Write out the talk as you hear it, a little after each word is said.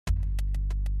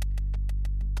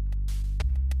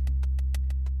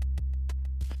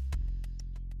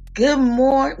Good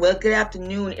morning. Well, good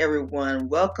afternoon, everyone.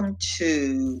 Welcome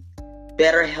to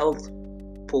Better Health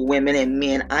for Women and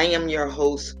Men. I am your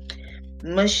host,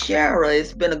 Mashara.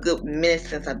 It's been a good minute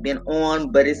since I've been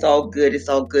on, but it's all good. It's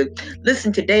all good.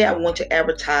 Listen, today I want to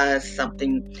advertise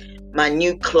something, my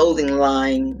new clothing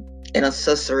line and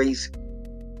accessories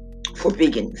for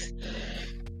vegans.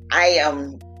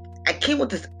 I came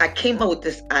up with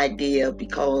this idea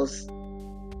because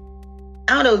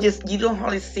I don't know, just you don't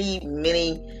hardly see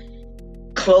many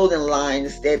clothing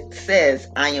lines that says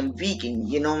I am vegan,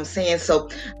 you know what I'm saying? So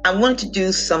I wanted to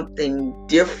do something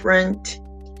different,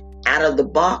 out of the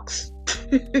box.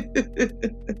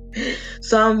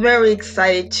 So I'm very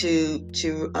excited to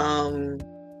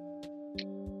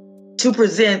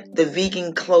present the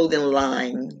vegan clothing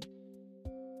line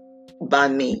by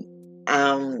me.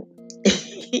 I'm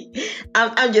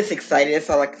just excited. That's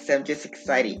all I can say. I'm just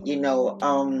excited.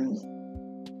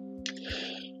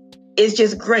 It's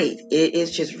just great. It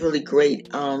is just really great.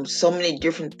 So many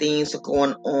different things are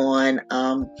going on.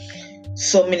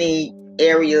 So many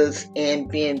areas in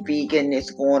being vegan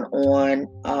is going on.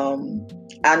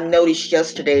 I noticed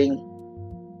yesterday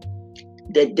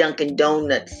that Dunkin'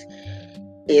 Donuts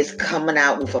is coming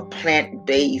out with a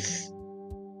plant-based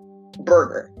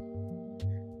burger.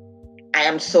 I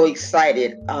am so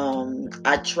excited.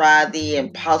 I tried the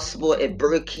Impossible at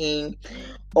Burger King.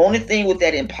 Only thing with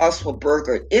that Impossible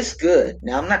burger, it's good.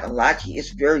 Now, I'm not gonna lie to you,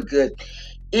 it's very good.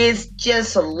 It's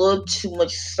just a little too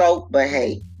much salt, but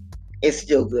hey, it's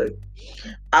still good.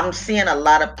 I'm seeing a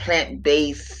lot of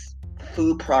plant-based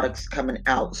food products coming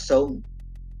out. So,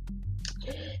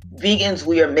 vegans,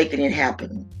 we are making it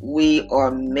happen. We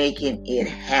are making it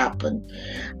happen.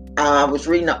 I was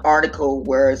reading an article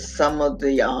where some of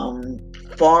the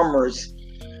farmers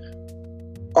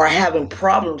are having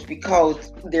problems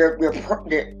because their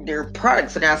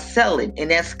products are now selling,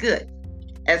 and that's good.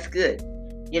 That's good.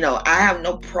 I have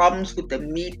no problems with the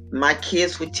meat. My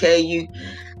kids would tell you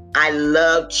I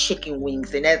love chicken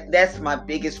wings, and that's my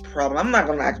biggest problem. I'm not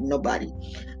gonna lie to nobody,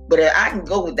 but I can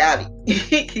go without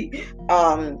it.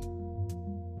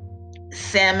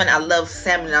 Salmon, I love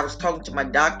salmon. I was talking to my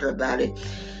doctor about it,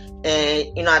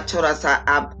 and I told her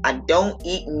I don't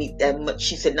eat meat that much.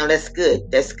 She said, "No, that's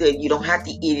good. That's good. You don't have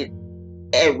to eat it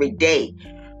every day,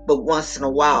 but once in a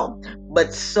while."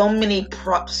 But so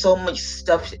much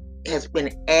stuff has been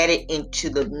added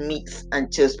into the meats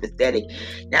until it's pathetic.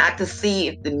 Now I could see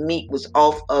if the meat was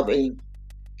off of a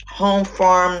home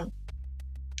farm.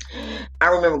 I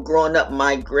remember growing up,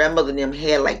 my grandmother and them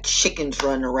had like chickens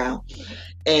running around,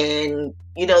 and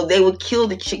they would kill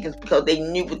the chickens because they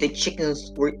knew what the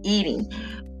chickens were eating.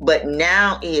 But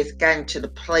now it's gotten to the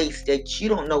place that you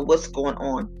don't know what's going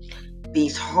on.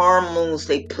 These hormones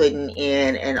they putting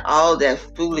in and all that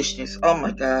foolishness. Oh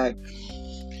my God.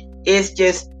 It's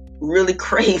just really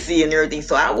crazy and everything.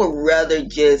 So I would rather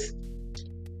just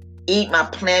eat my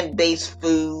plant-based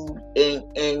food and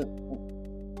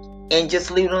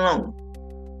just leave it alone.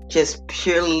 Just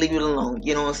purely leave it alone.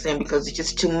 You know what I'm saying? Because it's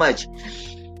just too much.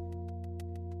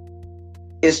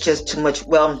 It's just too much.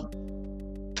 Well,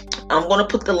 I'm going to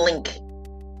put the link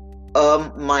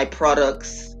of my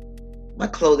products, my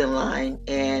clothing line,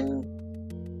 and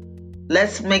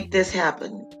let's make this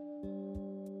happen.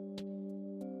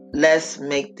 Let's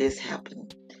make this happen.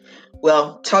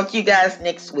 Well, talk to you guys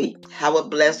next week. Have a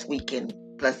blessed weekend.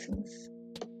 Blessings.